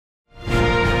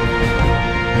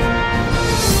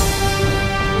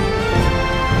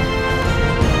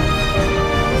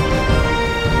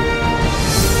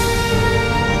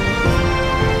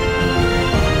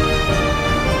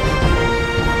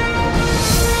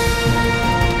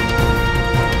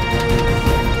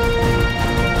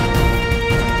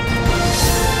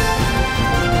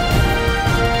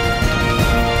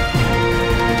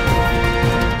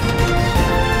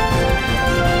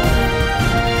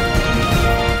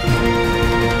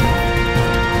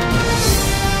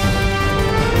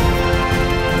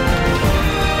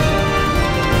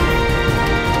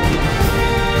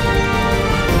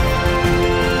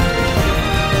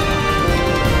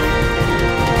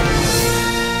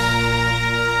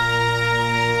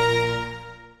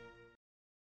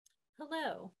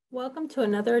Hello, welcome to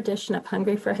another edition of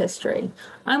Hungry for History.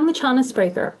 I'm Luciana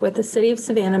Spraker with the City of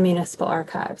Savannah Municipal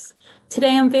Archives.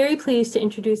 Today I'm very pleased to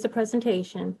introduce a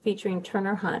presentation featuring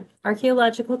Turner Hunt,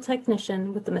 archaeological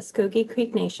technician with the Muscogee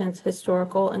Creek Nation's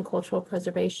Historical and Cultural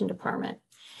Preservation Department.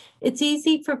 It's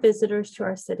easy for visitors to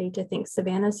our city to think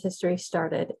Savannah's history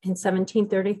started in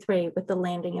 1733 with the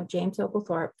landing of James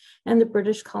Oglethorpe and the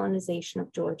British colonization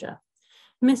of Georgia.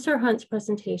 Mr. Hunt's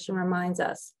presentation reminds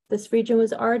us this region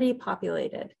was already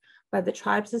populated by the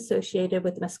tribes associated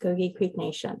with the Muscogee Creek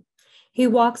Nation. He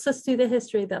walks us through the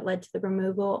history that led to the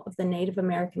removal of the Native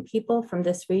American people from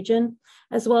this region,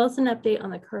 as well as an update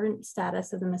on the current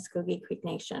status of the Muscogee Creek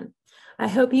Nation. I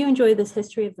hope you enjoy this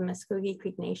history of the Muscogee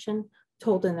Creek Nation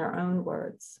told in their own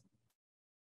words.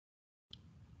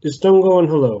 Istongo and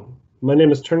hello. My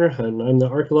name is Turner Hunt, and I'm the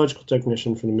archaeological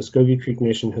technician for the Muscogee Creek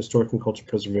Nation Historic and Cultural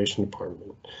Preservation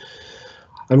Department.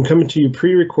 I'm coming to you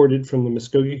pre-recorded from the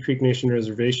Muscogee Creek Nation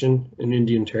Reservation in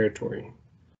Indian Territory.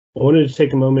 I wanted to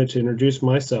take a moment to introduce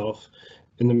myself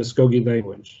in the Muscogee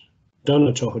language.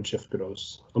 Dana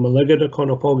chohochifkaros, amalegada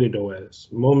konopogi does,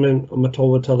 moment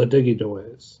amatola teledigi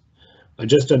does. I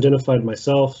just identified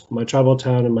myself, my tribal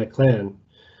town, and my clan.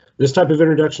 This type of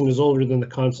introduction is older than the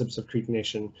concepts of Creek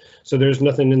Nation, so there's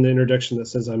nothing in the introduction that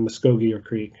says I'm Muscogee or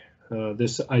Creek.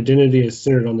 This identity is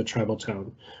centered on the tribal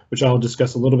town, which I'll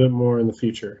discuss a little bit more in the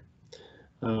future.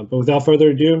 But without further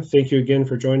ado, thank you again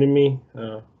for joining me,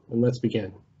 and let's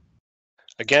begin.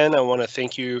 Again, I want to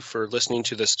thank you for listening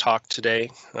to this talk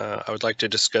today. I would like to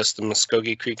discuss the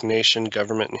Muscogee Creek Nation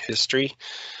government and history.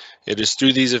 It is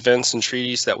through these events and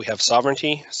treaties that we have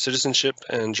sovereignty, citizenship,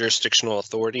 and jurisdictional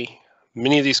authority.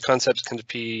 Many of these concepts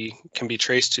can be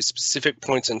traced to specific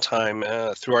points in time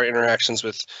through our interactions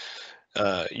with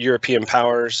European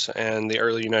powers and the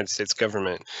early United States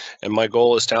government. And my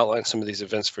goal is to outline some of these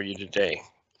events for you today.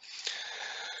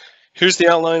 Here's the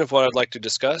outline of what I'd like to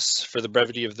discuss. For the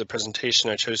brevity of the presentation,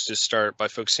 I chose to start by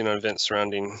focusing on events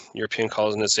surrounding European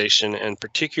colonization and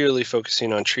particularly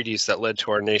focusing on treaties that led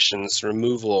to our nation's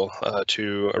removal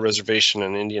to a reservation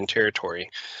in Indian Territory.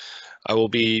 I will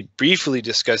be briefly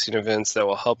discussing events that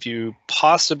will help you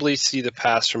possibly see the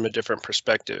past from a different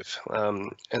perspective.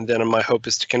 And then my hope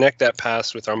is to connect that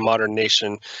past with our modern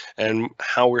nation and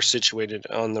how we're situated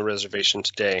on the reservation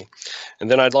today. And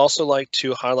then I'd also like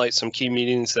to highlight some key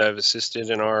meetings that have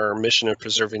assisted in our mission of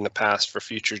preserving the past for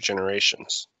future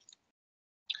generations.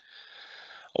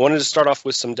 I wanted to start off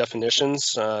with some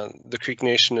definitions. The Creek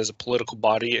Nation is a political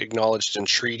body acknowledged in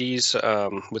treaties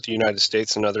with the United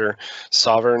States and other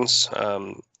sovereigns.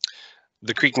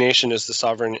 The Creek Nation is the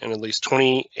sovereign in at least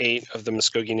 28 of the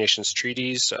Muscogee Nation's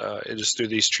treaties. It is through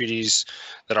these treaties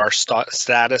that our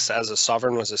status as a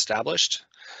sovereign was established,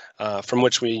 from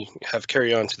which we have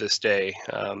carried on to this day.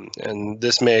 And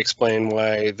this may explain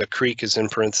why the Creek is in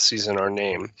parentheses in our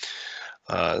name.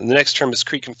 The next term is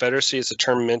Creek Confederacy. It's a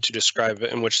term meant to describe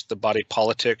in which the body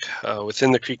politic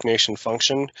within the Creek Nation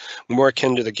functioned, more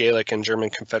akin to the Gaelic and German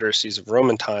confederacies of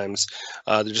Roman times.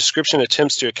 The description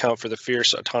attempts to account for the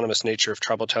fierce autonomous nature of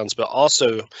tribal towns, but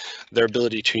also their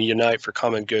ability to unite for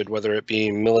common good, whether it be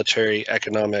military,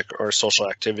 economic, or social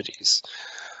activities.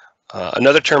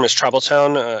 Another term is tribal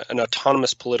town, an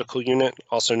autonomous political unit,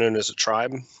 also known as a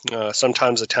tribe.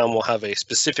 Sometimes a town will have a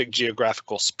specific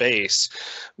geographical space,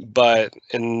 but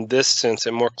in this sense,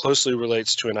 it more closely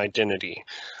relates to an identity.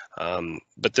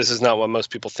 But this is not what most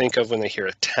people think of when they hear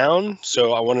a town,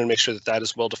 so I wanted to make sure that that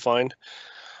is well defined.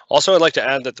 Also, I'd like to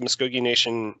add that the Muscogee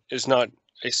Nation is not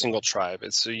a single tribe.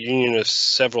 It's a union of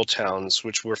several towns,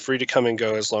 which were free to come and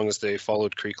go as long as they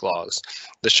followed Creek laws.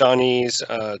 The Shawnees,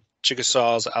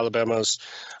 Chickasaws, Alabamas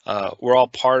were all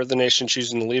part of the nation,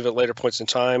 choosing to leave at later points in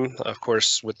time. Of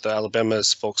course, with the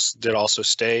Alabamas, folks did also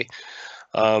stay.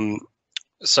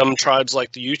 Some tribes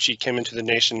like the Yuchi came into the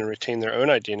nation and retained their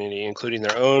own identity, including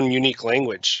their own unique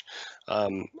language.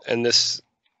 And this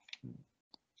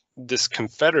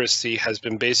confederacy has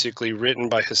been basically written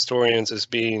by historians as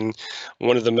being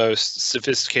one of the most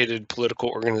sophisticated political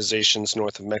organizations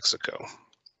north of Mexico.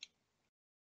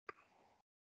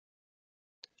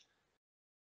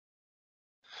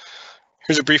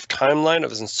 Here's a brief timeline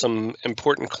of some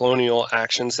important colonial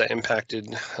actions that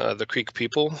impacted the Creek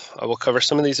people. I will cover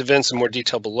some of these events in more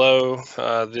detail below.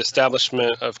 The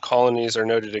establishment of colonies are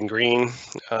noted in green.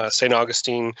 St.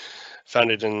 Augustine,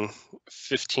 founded in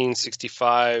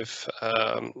 1565,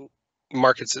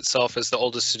 markets itself as the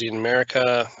oldest city in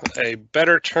America. A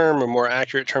better term, or more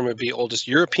accurate term, would be oldest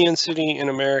European city in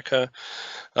America.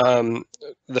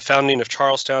 The founding of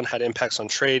Charlestown had impacts on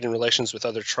trade and relations with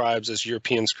other tribes as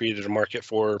Europeans created a market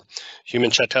for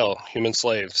human chattel, human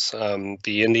slaves.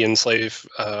 The Indian slave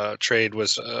trade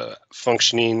was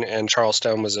functioning, and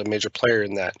Charlestown was a major player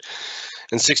in that.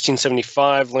 In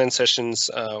 1675, land cessions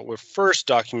were first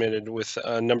documented with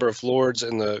a number of lords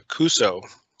in the Cusco,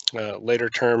 later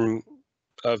term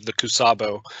of the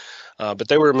Cusabo. But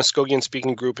they were a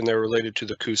Muskogean-speaking group, and they were related to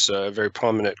the Coosa, a very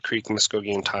prominent Creek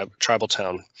Muskogean tribal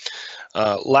town.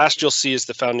 Last you'll see is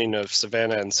the founding of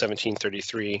Savannah in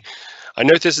 1733. I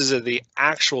note this is at the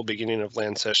actual beginning of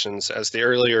land cessions, as the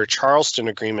earlier Charleston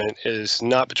Agreement is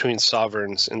not between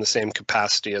sovereigns in the same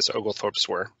capacity as Oglethorpe's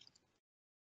were.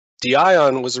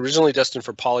 Dion was originally destined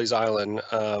for Pawleys Island,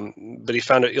 but he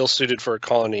found it ill-suited for a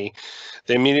colony.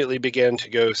 They immediately began to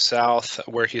go south,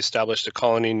 where he established a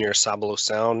colony near Sabalo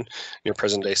Sound, near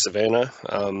present-day Savannah.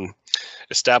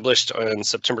 Established on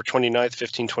September 29th,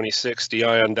 1526,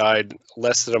 Dion died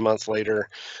less than a month later.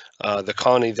 The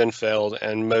colony then failed,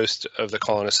 and most of the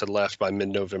colonists had left by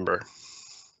mid-November.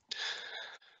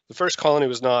 The first colony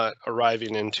was not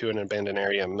arriving into an abandoned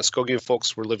area. Muskogean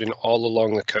folks were living all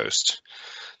along the coast.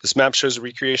 This map shows a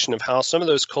recreation of how some of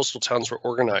those coastal towns were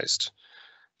organized.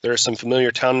 There are some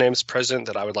familiar town names present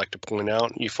that I would like to point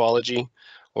out. Eufaulagy,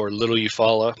 or Little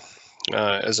Eufaula,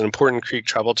 is an important Creek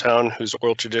tribal town whose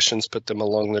oral traditions put them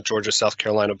along the Georgia-South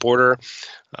Carolina border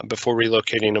before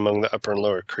relocating among the upper and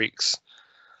lower creeks.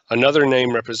 Another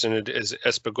name represented is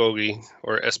Espagogi,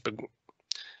 or it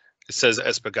says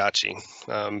Espagachi,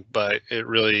 but it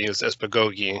really is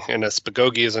Espagogi, and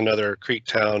Espagogi is another Creek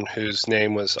town whose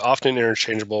name was often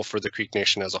interchangeable for the Creek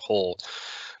Nation as a whole.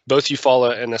 Both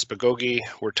Eufaula and Espagogi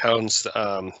were towns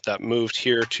that moved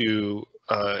here to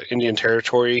Indian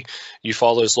Territory.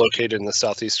 Eufaula is located in the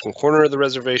southeastern corner of the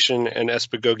reservation, and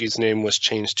Espagogi's name was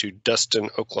changed to Dustin,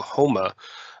 Oklahoma,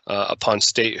 upon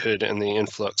statehood and the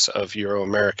influx of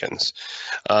Euro-Americans.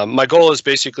 My goal is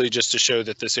basically just to show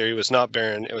that this area was not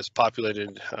barren. It was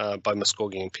populated by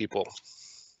Muscogean people.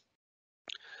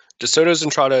 De Soto's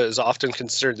Entrada is often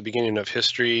considered the beginning of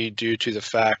history due to the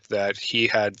fact that he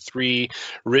had 3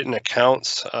 written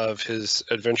accounts of his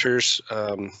adventures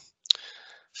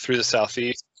through the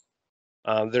Southeast.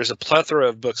 There's a plethora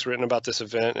of books written about this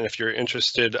event, and if you're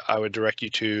interested, I would direct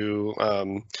you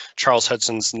to Charles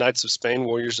Hudson's Knights of Spain,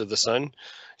 Warriors of the Sun.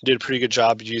 He did a pretty good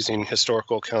job using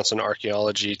historical accounts and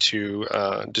archaeology to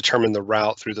determine the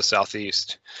route through the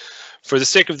Southeast. For the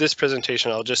sake of this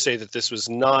presentation, I'll just say that this was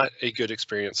not a good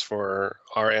experience for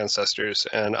our ancestors,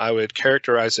 and I would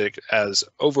characterize it as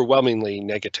overwhelmingly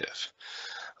negative.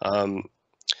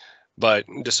 But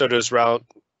De Soto's route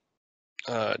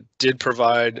did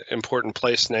provide important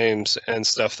place names and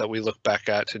stuff that we look back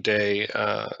at today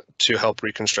to help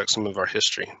reconstruct some of our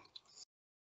history.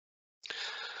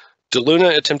 De Luna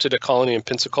attempted a colony in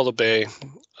Pensacola Bay.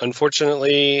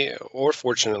 Unfortunately, or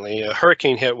fortunately, a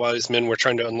hurricane hit while his men were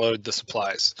trying to unload the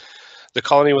supplies. The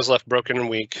colony was left broken and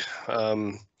weak,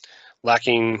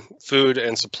 lacking food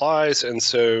and supplies, and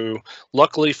so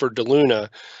luckily for De Luna,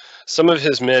 some of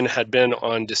his men had been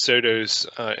on De Soto's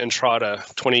Entrada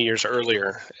 20 years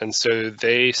earlier, and so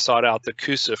they sought out the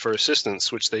Coosa for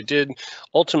assistance, which they did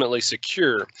ultimately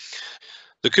secure.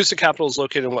 The Coosa capital is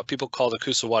located in what people call the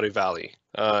Coosawhattie Valley.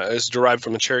 It's derived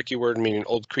from a Cherokee word meaning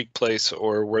old creek place,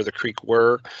 or where the creek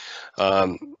were.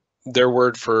 Their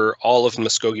word for all of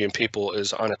Muskogean people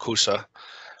is Anakusa.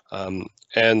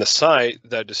 And the site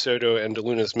that De Soto and De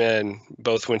Luna's men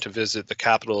both went to visit, the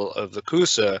capital of the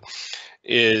Coosa,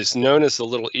 is known as the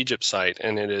Little Egypt site,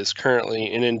 and it is currently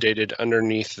inundated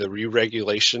underneath the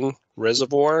re-regulation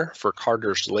reservoir for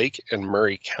Carter's Lake in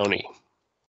Murray County.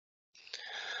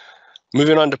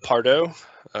 Moving on to Pardo,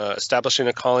 establishing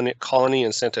a colony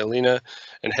in Santa Elena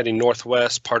and heading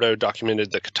northwest, Pardo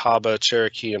documented the Catawba,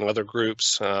 Cherokee, and other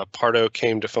groups. Pardo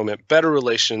came to foment better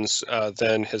relations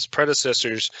than his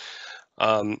predecessors.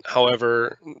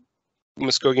 However,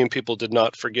 Muskogean people did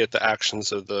not forget the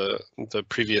actions of the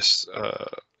previous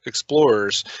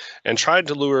explorers and tried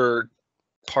to lure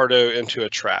Pardo into a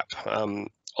trap.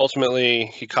 Ultimately,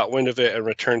 he caught wind of it and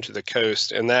returned to the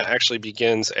coast, and that actually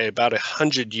begins about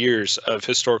 100 years of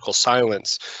historical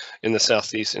silence in the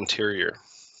southeast interior.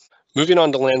 Moving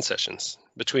on to land cessions.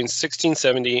 Between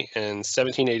 1670 and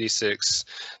 1786,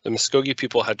 the Muscogee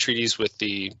people had treaties with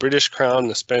the British Crown,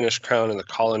 the Spanish Crown, and the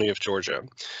colony of Georgia.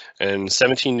 In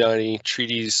 1790,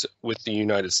 treaties with the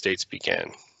United States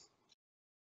began.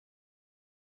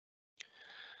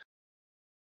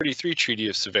 33 Treaty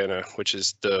of Savannah, which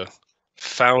is the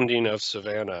founding of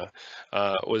Savannah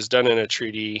was done in a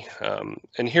treaty.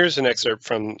 And here's an excerpt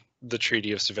from the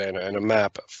Treaty of Savannah and a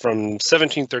map from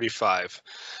 1735.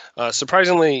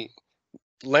 Surprisingly,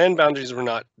 land boundaries were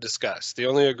not discussed. The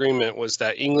only agreement was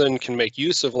that England can make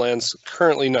use of lands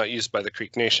currently not used by the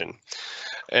Creek Nation.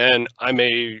 And I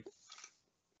may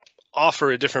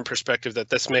offer a different perspective that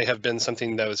this may have been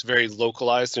something that was very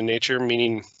localized in nature,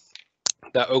 meaning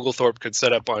that Oglethorpe could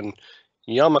set up on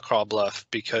Yamacraw Bluff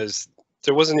because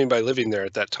there wasn't anybody living there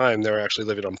at that time. They were actually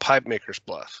living on Pipe Maker's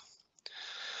Bluff.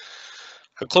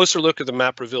 A closer look at the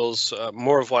map reveals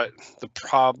more of what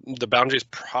the boundaries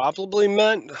probably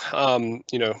meant.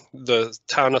 You know, the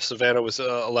town of Savannah was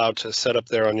allowed to set up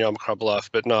there on Yamacraw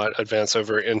Bluff, but not advance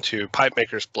over into Pipe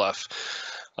Maker's Bluff.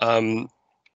 And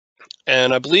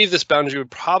I believe this boundary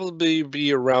would probably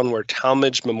be around where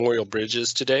Talmadge Memorial Bridge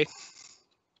is today.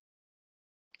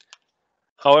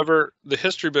 However, the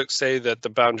history books say that the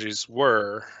boundaries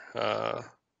were a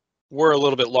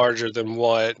little bit larger than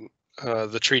what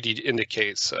the treaty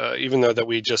indicates. Even though that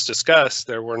we just discussed,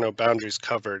 there were no boundaries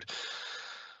covered.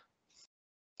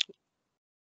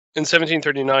 In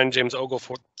 1739, James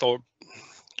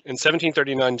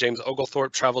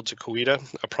Oglethorpe traveled to Coweta,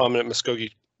 a prominent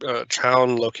Muscogee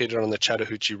town located on the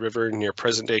Chattahoochee River near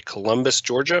present-day Columbus,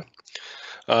 Georgia.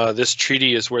 This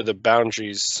treaty is where the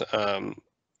boundaries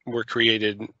were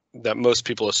created that most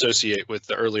people associate with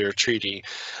the earlier treaty,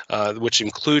 which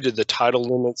included the tidal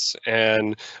limits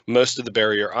and most of the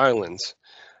barrier islands.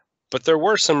 But there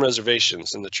were some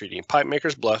reservations in the treaty. Pipe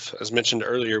Maker's Bluff, as mentioned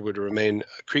earlier, would remain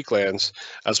creek lands,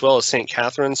 as well as St.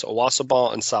 Catharines,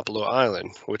 Owasabal, and Sapelo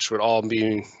Island, which would all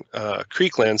be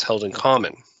creek lands held in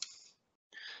common.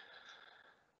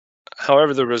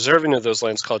 However, the reserving of those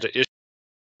lands caused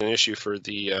an issue for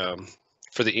the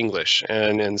English,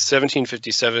 and in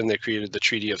 1757 they created the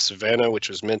Treaty of Savannah, which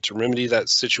was meant to remedy that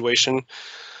situation.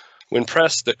 When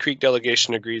pressed, the Creek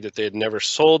delegation agreed that they had never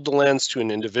sold the lands to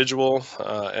an individual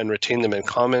and retained them in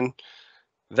common.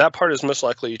 That part is most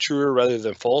likely truer rather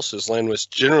than false, as land was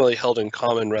generally held in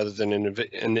common rather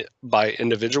than by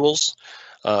individuals,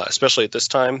 especially at this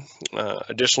time.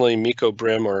 Additionally, Miko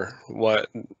Brim, or what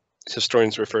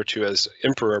historians refer to as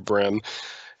Emperor Brim,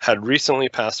 had recently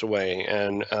passed away,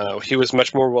 and he was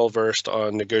much more well-versed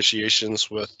on negotiations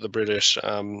with the British,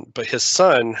 but his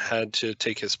son had to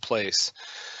take his place.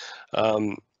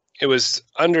 It was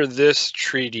under this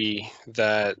treaty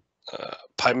that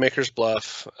Pipe Maker's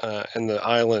Bluff and the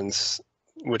islands,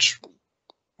 which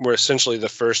were essentially the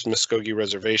first Muscogee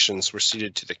reservations, were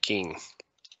ceded to the king.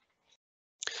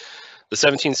 The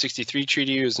 1763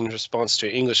 treaty was in response to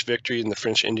English victory in the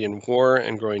French-Indian War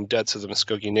and growing debts of the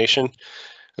Muscogee Nation.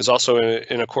 It was also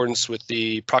in accordance with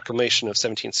the Proclamation of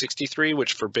 1763,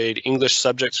 which forbade English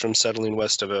subjects from settling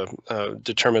west of a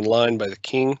determined line by the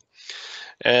king.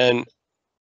 And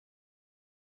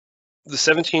the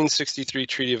 1763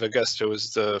 Treaty of Augusta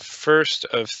was the first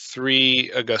of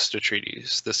 3 Augusta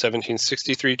treaties: the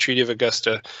 1763 Treaty of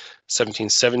Augusta,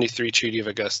 1773 Treaty of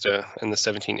Augusta, and the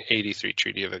 1783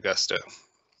 Treaty of Augusta.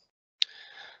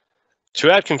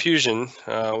 To add confusion,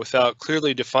 without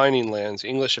clearly defining lands,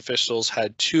 English officials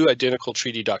had 2 identical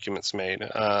treaty documents made.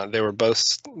 They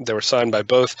were signed by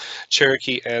both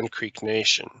Cherokee and Creek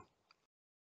Nation.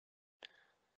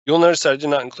 You'll notice that I did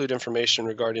not include information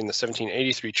regarding the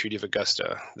 1783 Treaty of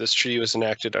Augusta. This treaty was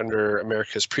enacted under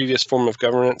America's previous form of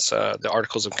governance, the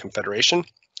Articles of Confederation,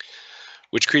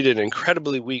 which created an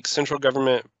incredibly weak central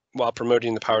government while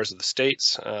promoting the powers of the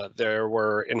states. There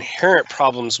were inherent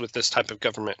problems with this type of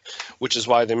government, which is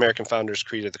why the American founders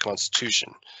created the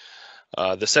Constitution.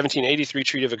 The 1783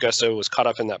 Treaty of Augusta was caught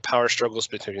up in that power struggles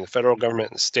between the federal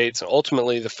government and the states, and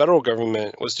ultimately the federal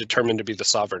government was determined to be the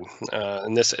sovereign,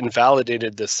 and this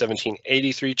invalidated the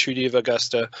 1783 Treaty of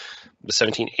Augusta, the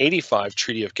 1785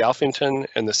 Treaty of Galphington,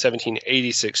 and the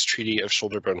 1786 Treaty of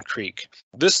Shoulderbone Creek.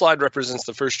 This slide represents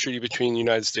the first treaty between the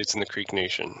United States and the Creek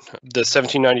Nation. The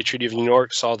 1790 Treaty of New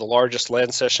York saw the largest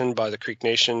land cession by the Creek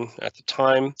Nation at the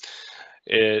time.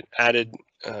 It added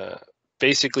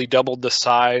basically doubled the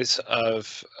size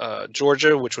of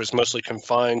Georgia, which was mostly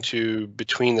confined to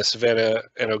between the Savannah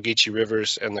and Ogeechee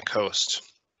rivers and the coast.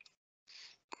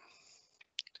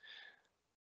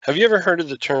 Have you ever heard of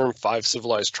the term 5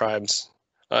 civilized tribes?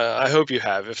 I hope you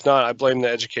have. If not, I blame the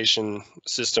education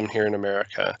system here in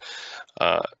America.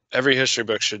 Every history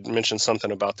book should mention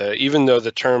something about that, even though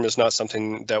the term is not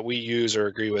something that we use or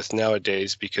agree with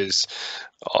nowadays, because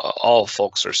all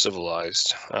folks are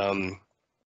civilized.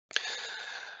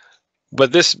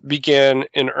 But this began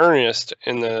in earnest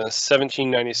in the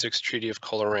 1796 Treaty of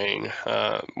Coleraine,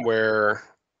 where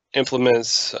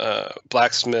implements,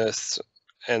 blacksmiths,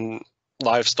 and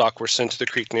livestock were sent to the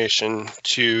Creek Nation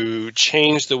to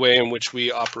change the way in which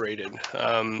we operated.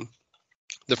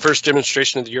 The first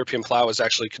demonstration of the European plow was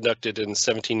actually conducted in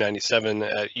 1797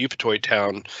 at Upatoy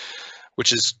Town,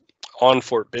 which is on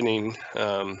Fort Benning,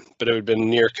 but it had been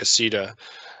near Casita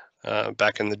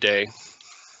back in the day.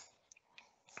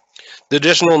 The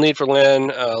additional need for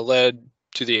land led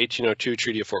to the 1802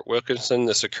 Treaty of Fort Wilkinson.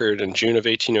 This occurred in June of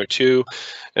 1802,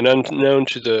 and unknown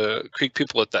to the Creek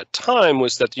people at that time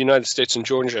was that the United States and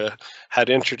Georgia had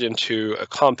entered into a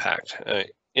compact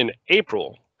in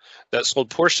April that sold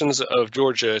portions of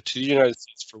Georgia to the United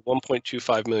States for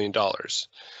 $1.25 million.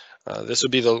 This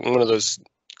would be one of those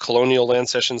colonial land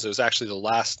cessions. It was actually the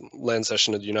last land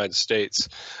cession of the United States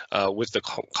with the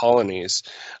colonies.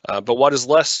 But what is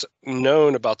less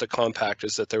known about the compact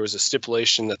is that there was a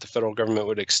stipulation that the federal government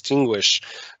would extinguish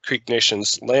Creek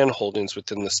Nation's land holdings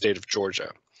within the state of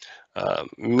Georgia,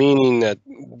 meaning that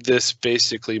this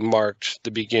basically marked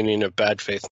the beginning of bad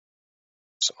faith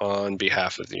on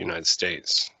behalf of the United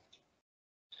States.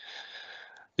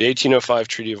 The 1805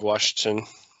 Treaty of Washington,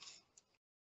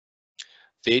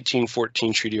 the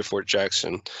 1814 Treaty of Fort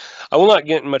Jackson. I will not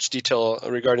get in much detail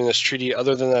regarding this treaty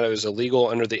other than that it was illegal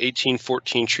under the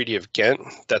 1814 Treaty of Ghent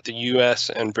that the U.S.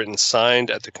 and Britain signed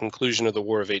at the conclusion of the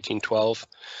War of 1812.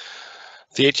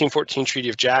 The 1814 Treaty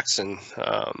of Jackson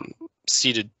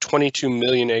ceded 22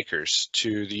 million acres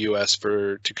to the U.S.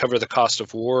 to cover the cost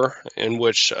of war, in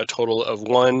which a total of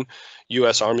one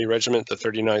U.S. Army regiment, the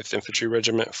 39th Infantry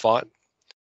Regiment, fought.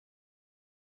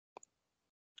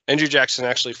 Andrew Jackson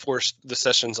actually forced the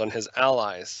cessions on his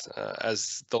allies,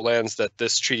 as the lands that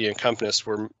this treaty encompassed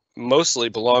were mostly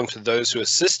belonged to those who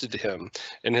assisted him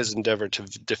in his endeavor to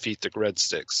defeat the Red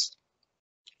Sticks.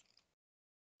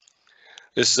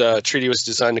 This treaty was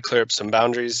designed to clear up some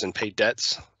boundaries and pay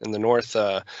debts. In the north,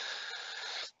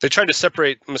 they tried to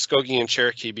separate Muscogee and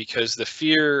Cherokee because the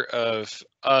fear of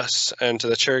us and to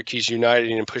the Cherokees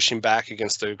uniting and pushing back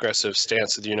against the aggressive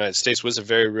stance of the United States was a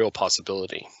very real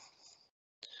possibility.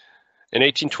 In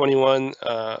 1821,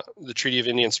 the Treaty of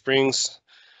Indian Springs,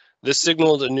 this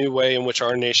signaled a new way in which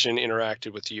our nation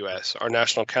interacted with the U.S. Our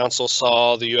National Council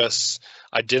saw the U.S.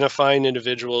 identifying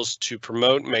individuals to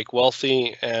promote, make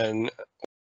wealthy, and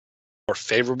more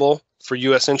favorable for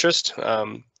U.S. interest.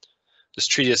 This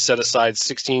treaty has set aside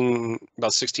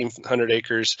about 1,600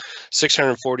 acres,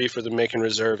 640 for the Macon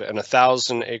Reserve, and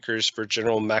 1,000 acres for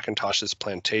General McIntosh's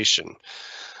plantation.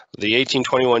 The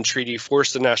 1821 treaty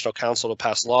forced the National Council to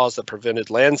pass laws that prevented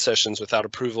land cessions without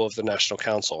approval of the National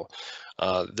Council.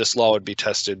 This law would be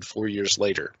tested 4 years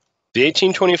later. The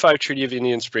 1825 Treaty of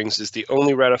Indian Springs is the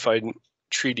only ratified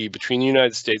treaty between the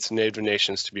United States and Native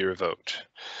nations to be revoked.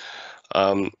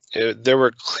 There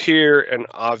were clear and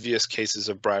obvious cases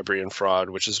of bribery and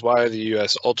fraud, which is why the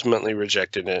U.S. ultimately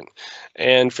rejected it.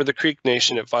 And for the Creek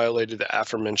Nation, it violated the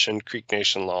aforementioned Creek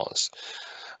Nation laws.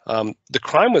 The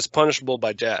crime was punishable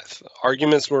by death.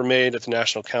 Arguments were made at the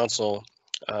National Council,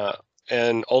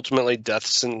 and ultimately death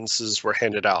sentences were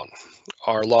handed out.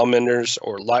 Our lawmenders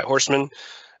or light horsemen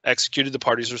executed the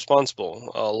parties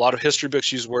responsible. A lot of history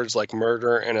books use words like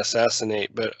murder and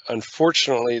assassinate, but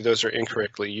unfortunately those are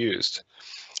incorrectly used.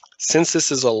 Since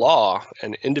this is a law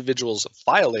and individuals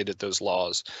violated those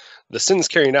laws, the sentence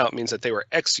carried out means that they were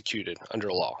executed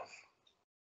under law.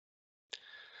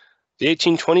 The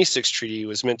 1826 treaty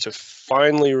was meant to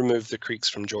finally remove the Creeks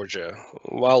from Georgia.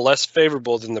 While less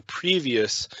favorable than the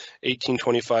previous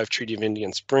 1825 Treaty of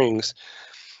Indian Springs,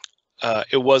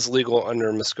 it was legal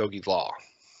under Muscogee law.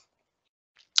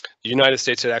 The United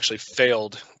States had actually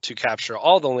failed to capture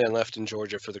all the land left in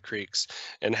Georgia for the Creeks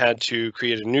and had to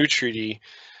create a new treaty.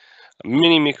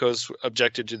 Many Micos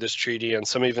objected to this treaty, and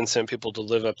some even sent people to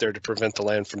live up there to prevent the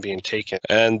land from being taken.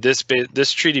 And this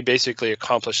treaty basically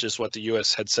accomplishes what the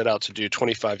U.S. had set out to do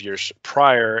 25 years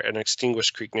prior and extinguish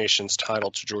Creek Nation's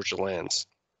title to Georgia lands.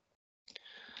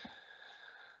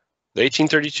 The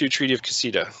 1832 Treaty of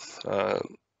Casita.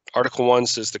 Article 1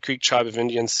 says the Creek tribe of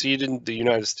Indians ceded the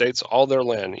United States all their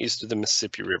land east of the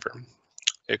Mississippi River.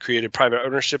 It created private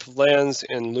ownership of lands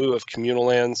in lieu of communal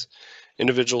lands.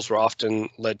 Individuals were often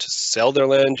led to sell their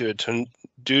land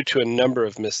due to a number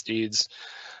of misdeeds.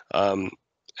 And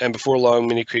before long,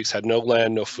 many Creeks had no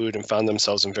land, no food, and found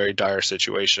themselves in very dire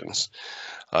situations.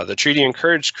 The treaty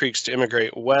encouraged Creeks to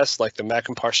immigrate west like the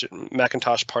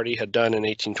McIntosh Party had done in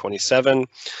 1827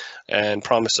 and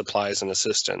promised supplies and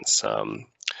assistance.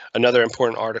 Another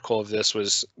important article of this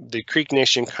was the Creek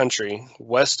Nation country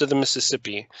west of the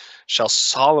Mississippi shall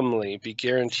solemnly be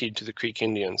guaranteed to the Creek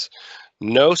Indians.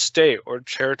 No state or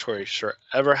territory shall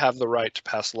ever have the right to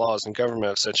pass laws in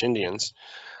government of such Indians,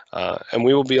 and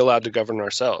we will be allowed to govern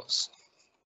ourselves.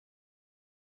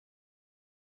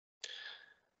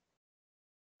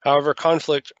 However,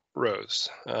 conflict rose.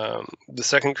 The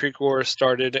Second Creek War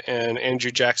started, and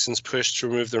Andrew Jackson's push to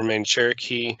remove the remaining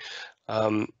Cherokee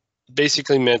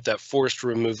basically meant that forced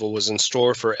removal was in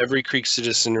store for every Creek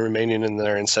citizen remaining in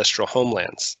their ancestral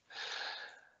homelands.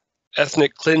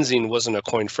 Ethnic cleansing wasn't a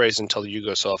coined phrase until the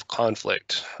Yugoslav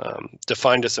conflict,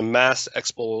 defined as a mass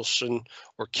expulsion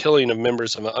or killing of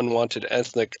members of an unwanted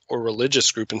ethnic or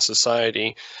religious group in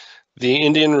society. The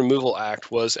Indian Removal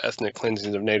Act was ethnic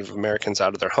cleansing of Native Americans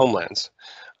out of their homelands.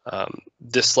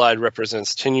 This slide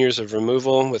represents 10 years of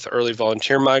removal with early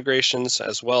volunteer migrations,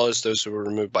 as well as those who were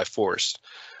removed by force.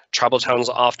 Tribal towns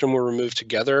often were removed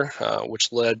together,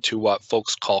 which led to what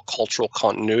folks call cultural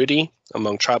continuity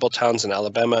among tribal towns in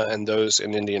Alabama and those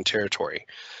in Indian Territory.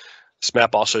 This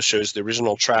map also shows the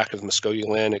original tract of Muscogee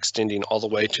land extending all the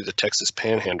way to the Texas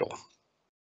Panhandle.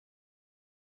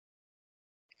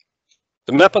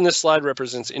 The map on this slide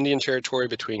represents Indian Territory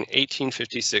between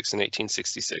 1856 and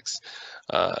 1866.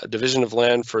 A division of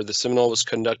land for the Seminole was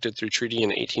conducted through treaty in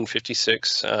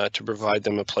 1856 to provide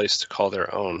them a place to call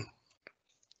their own.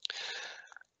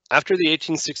 After the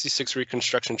 1866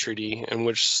 Reconstruction Treaty, in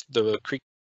which the Creek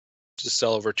to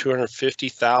sell over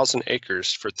 250,000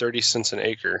 acres for 30 cents an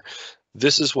acre,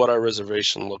 this is what our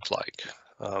reservation looked like.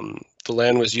 The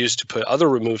land was used to put other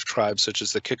removed tribes such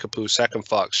as the Kickapoo,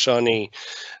 Sac-and-Fox, Shawnee,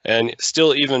 and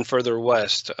still even further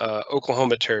west,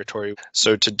 Oklahoma Territory.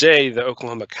 So today, the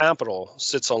Oklahoma capital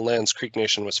sits on lands Creek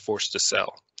Nation was forced to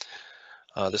sell.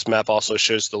 This map also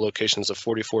shows the locations of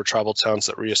 44 tribal towns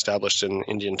that reestablished in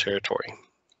Indian Territory.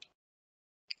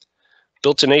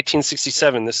 Built in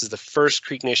 1867, this is the first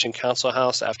Creek Nation Council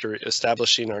House after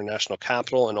establishing our national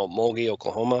capital in Okmulgee,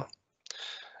 Oklahoma.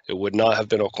 It would not have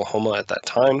been Oklahoma at that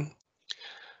time.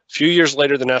 A few years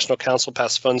later, the National Council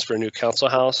passed funds for a new council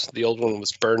house. The old one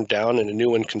was burned down and a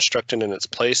new one constructed in its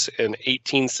place in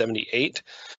 1878.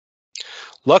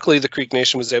 Luckily, the Creek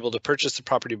Nation was able to purchase the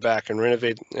property back and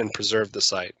renovate and preserve the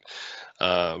site.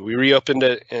 We reopened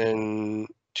it in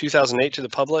 2008 to the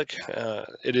public.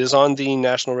 It is on the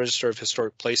National Register of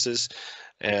Historic Places,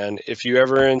 and if you're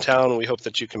ever in town, we hope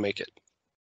that you can make it.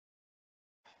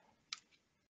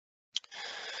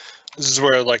 This is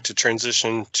where I'd like to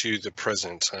transition to the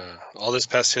present. All this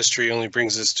past history only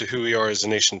brings us to who we are as a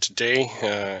nation today,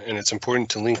 and it's important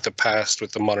to link the past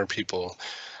with the modern people.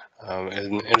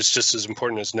 And it's just as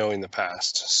important as knowing the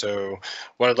past. So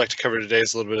what I'd like to cover today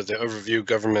is a little bit of the overview,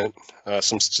 government,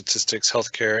 some statistics,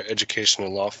 healthcare, education,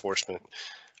 and law enforcement.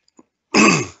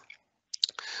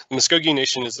 The Muscogee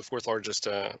Nation is the fourth largest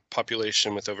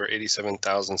population with over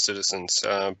 87,000 citizens.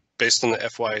 Based on the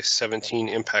FY17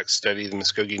 impact study, the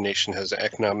Muscogee Nation has an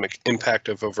economic impact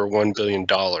of over $1 billion.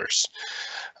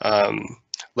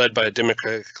 Led by a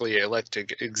democratically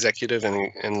elected executive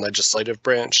and legislative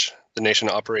branch, the nation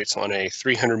operates on a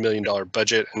 $300 million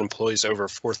budget and employs over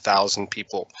 4,000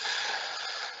 people.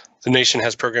 The nation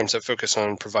has programs that focus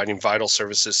on providing vital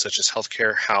services such as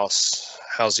healthcare,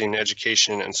 housing,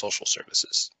 education, and social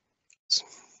services.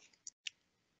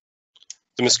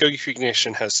 The Muscogee Creek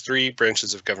Nation has 3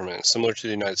 branches of government, similar to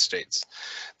the United States.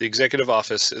 The executive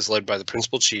office is led by the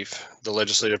principal chief, the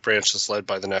legislative branch is led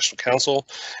by the National Council,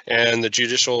 and the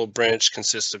judicial branch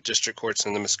consists of district courts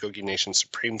and the Muscogee Nation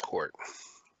Supreme Court.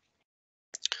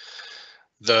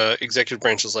 The executive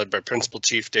branch is led by Principal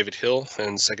Chief David Hill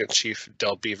and Second Chief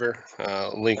Del Beaver.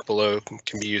 Link below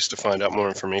can be used to find out more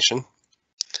information.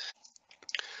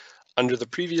 Under the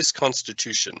previous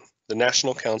Constitution, the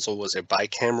National Council was a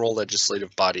bicameral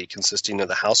legislative body consisting of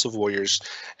the House of Warriors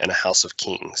and a House of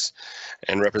Kings,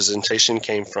 and representation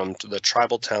came from the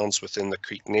tribal towns within the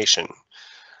Creek Nation.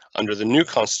 Under the new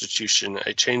Constitution,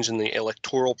 a change in the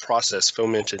electoral process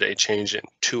fomented a change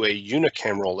to a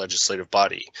unicameral legislative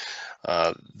body.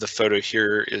 The photo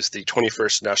here is the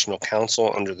 21st National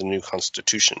Council under the new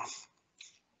Constitution.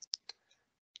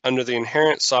 Under the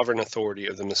inherent sovereign authority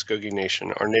of the Muscogee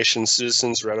Nation, our nation's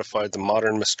citizens ratified the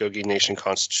modern Muscogee Nation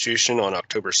Constitution on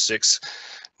October 6,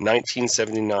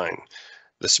 1979.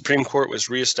 The Supreme Court was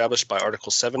reestablished by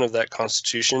Article 7 of that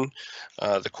Constitution.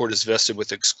 The court is vested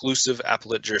with exclusive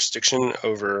appellate jurisdiction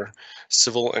over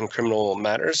civil and criminal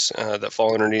matters that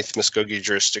fall underneath Muscogee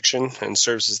jurisdiction and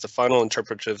serves as the final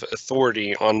interpretive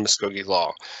authority on Muscogee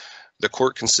law. The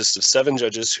court consists of 7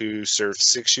 judges who serve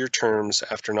 6-year terms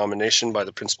after nomination by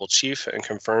the principal chief and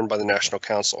confirmed by the National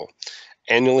Council.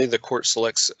 Annually, the court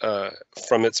selects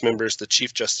from its members the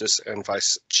Chief Justice and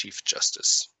Vice Chief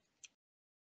Justice.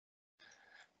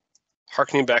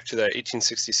 Harkening back to that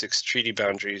 1866 treaty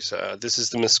boundaries, this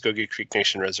is the Muscogee Creek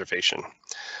Nation Reservation.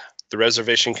 The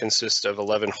reservation consists of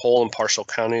 11 whole and partial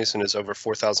counties and is over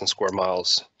 4,000 square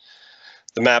miles.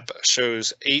 The map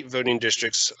shows 8 voting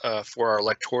districts for our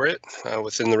electorate.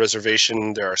 Within the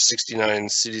reservation, there are 69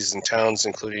 cities and towns,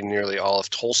 including nearly all of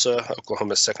Tulsa,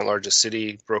 Oklahoma's second largest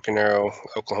city, Broken Arrow,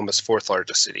 Oklahoma's 4th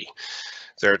largest city.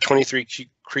 There are 23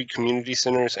 Creek community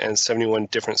centers and 71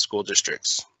 different school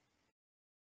districts.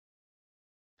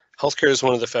 Healthcare is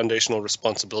one of the foundational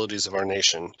responsibilities of our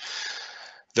nation.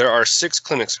 There are 6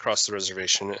 clinics across the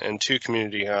reservation and 2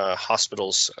 community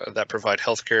hospitals that provide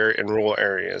healthcare in rural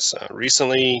areas.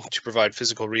 Recently, to provide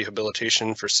physical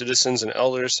rehabilitation for citizens and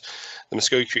elders, the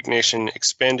Muscogee Creek Nation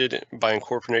expanded by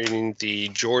incorporating the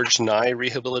George Nye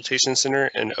Rehabilitation Center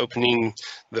and opening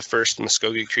the first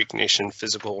Muscogee Creek Nation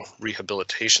Physical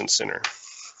Rehabilitation Center.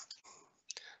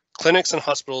 Clinics and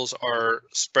hospitals are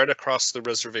spread across the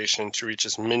reservation to reach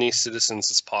as many citizens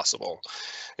as possible.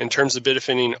 In terms of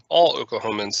benefiting all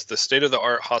Oklahomans, the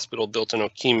state-of-the-art hospital built in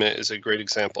Okemah is a great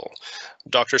example.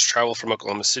 Doctors travel from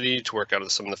Oklahoma City to work out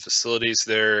of some of the facilities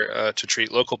there to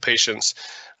treat local patients,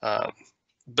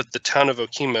 but the town of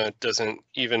Okemah doesn't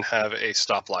even have a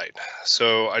stoplight.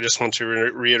 So I just want to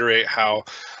reiterate how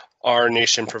our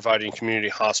nation providing community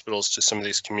hospitals to some of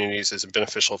these communities is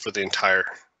beneficial for the entire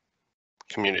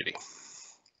community.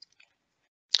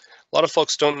 A lot of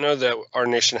folks don't know that our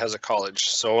nation has a college,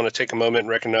 so I want to take a moment and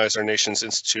recognize our nation's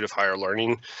Institute of Higher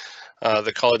Learning.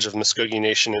 The College of Muscogee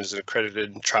Nation is an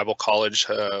accredited tribal college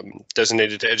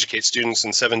designated to educate students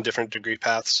in 7 different degree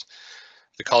paths.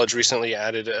 The college recently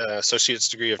added an associate's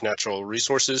degree of natural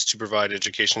resources to provide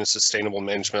education in sustainable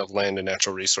management of land and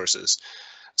natural resources.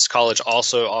 This college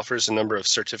also offers a number of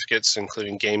certificates,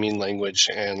 including gaming, language,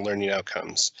 and learning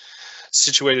outcomes.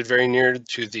 Situated very near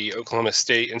to the Oklahoma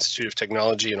State Institute of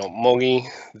Technology in Muscogee,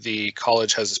 the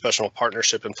college has a special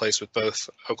partnership in place with both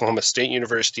Oklahoma State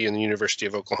University and the University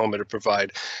of Oklahoma to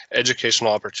provide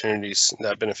educational opportunities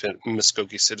that benefit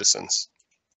Muscogee citizens.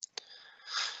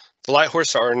 The Light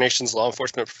Horse are our nation's law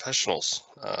enforcement professionals.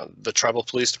 The Tribal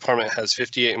Police Department has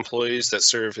 58 employees that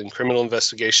serve in Criminal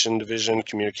Investigation Division,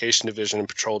 Communication Division, and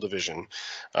Patrol Division.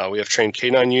 We have trained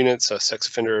K-9 units, a sex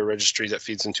offender registry that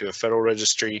feeds into a federal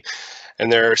registry,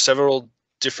 and there are several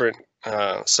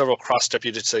cross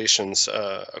deputizations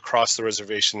across the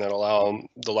reservation that allow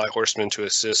the Light Horsemen to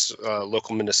assist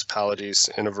local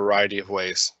municipalities in a variety of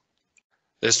ways.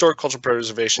 The Historic Cultural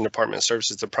Preservation Department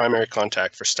serves as the primary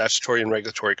contact for statutory and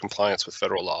regulatory compliance with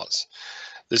federal laws.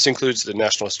 This includes the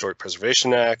National Historic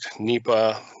Preservation Act,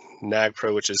 NEPA,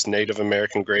 NAGPRA, which is Native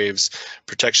American Graves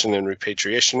Protection and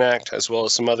Repatriation Act, as well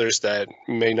as some others that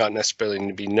may not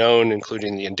necessarily be known,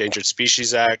 including the Endangered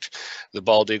Species Act, the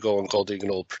Bald Eagle and Gold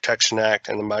Eagle Protection Act,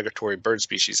 and the Migratory Bird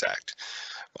Species Act.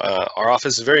 Our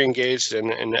office is very engaged, and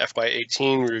in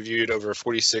FY18 we reviewed over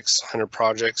 4,600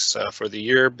 projects for the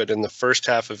year, but in the first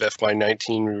half of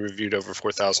FY19 we reviewed over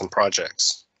 4,000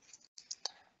 projects.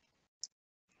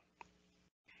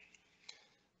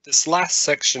 This last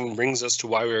section brings us to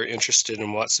why we are interested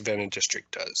in what Savannah District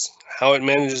does, how it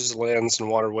manages lands and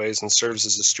waterways and serves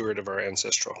as a steward of our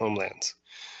ancestral homelands.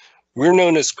 We're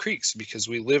known as creeks because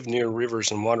we live near rivers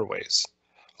and waterways.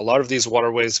 A lot of these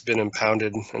waterways have been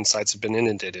impounded and sites have been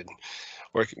inundated,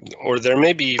 or there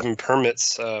may be even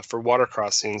permits for water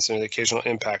crossings and the occasional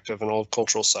impact of an old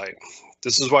cultural site.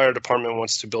 This is why our department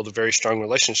wants to build a very strong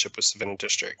relationship with Savannah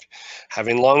District.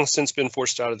 Having long since been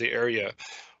forced out of the area,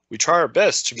 we try our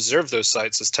best to preserve those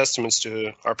sites as testaments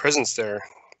to our presence there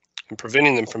and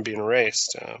preventing them from being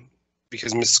erased.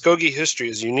 Because Muscogee history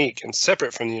is unique and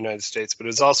separate from the United States, but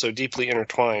is also deeply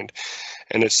intertwined.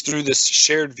 And it's through this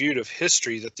shared view of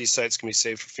history that these sites can be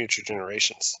saved for future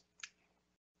generations.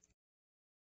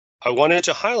 I wanted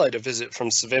to highlight a visit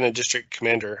from Savannah District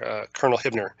Commander, Colonel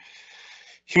Hibner.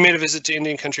 He made a visit to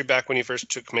Indian Country back when he first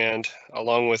took command,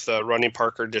 along with Rodney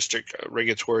Parker, District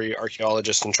Regulatory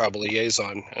Archaeologist and Tribal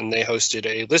Liaison, and they hosted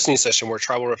a listening session where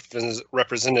tribal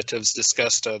representatives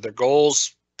discussed their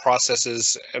goals,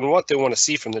 processes, and what they want to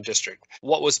see from the district.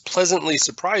 What was pleasantly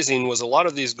surprising was a lot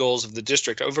of these goals of the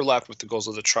district overlapped with the goals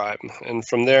of the tribe. And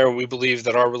from there, we believe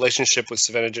that our relationship with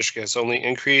Savannah District has only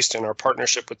increased and our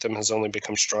partnership with them has only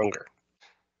become stronger.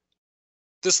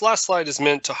 This last slide is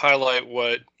meant to highlight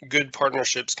what good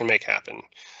partnerships can make happen.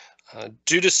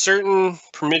 Due to certain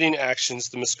permitting actions,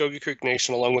 the Muscogee Creek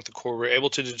Nation, along with the Corps, were able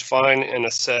to define and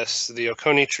assess the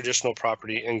Oconee traditional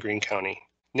property in Greene County.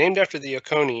 Named after the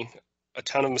Oconee, a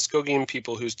town of Muscogean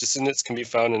people whose descendants can be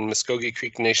found in Muscogee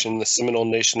Creek Nation, the Seminole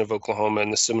Nation of Oklahoma,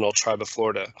 and the Seminole Tribe of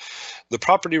Florida. The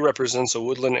property represents a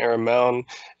woodland-era mound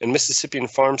and Mississippian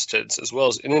farmsteads, as well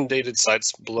as inundated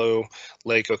sites below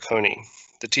Lake Oconee.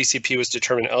 The TCP was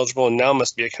determined eligible and now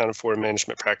must be accounted for in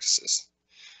management practices.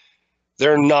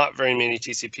 There are not very many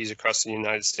TCPs across the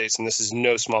United States, and this is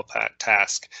no small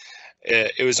task.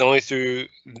 It was only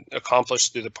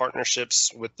accomplished through the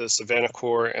partnerships with the Savannah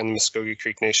Corps and the Muscogee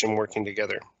Creek Nation working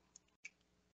together.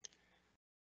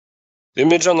 The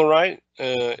image on the right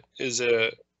is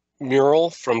a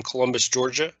mural from Columbus,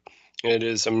 Georgia. It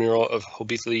is a mural of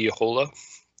Hobethli Yehola.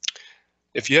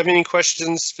 If you have any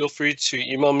questions, feel free to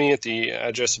email me at the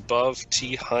address above,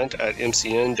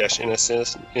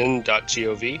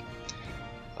 thunt@mcn-nsn.gov.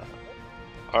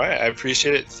 All right, I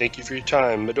appreciate it. Thank you for your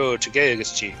time. Mado, Chagay,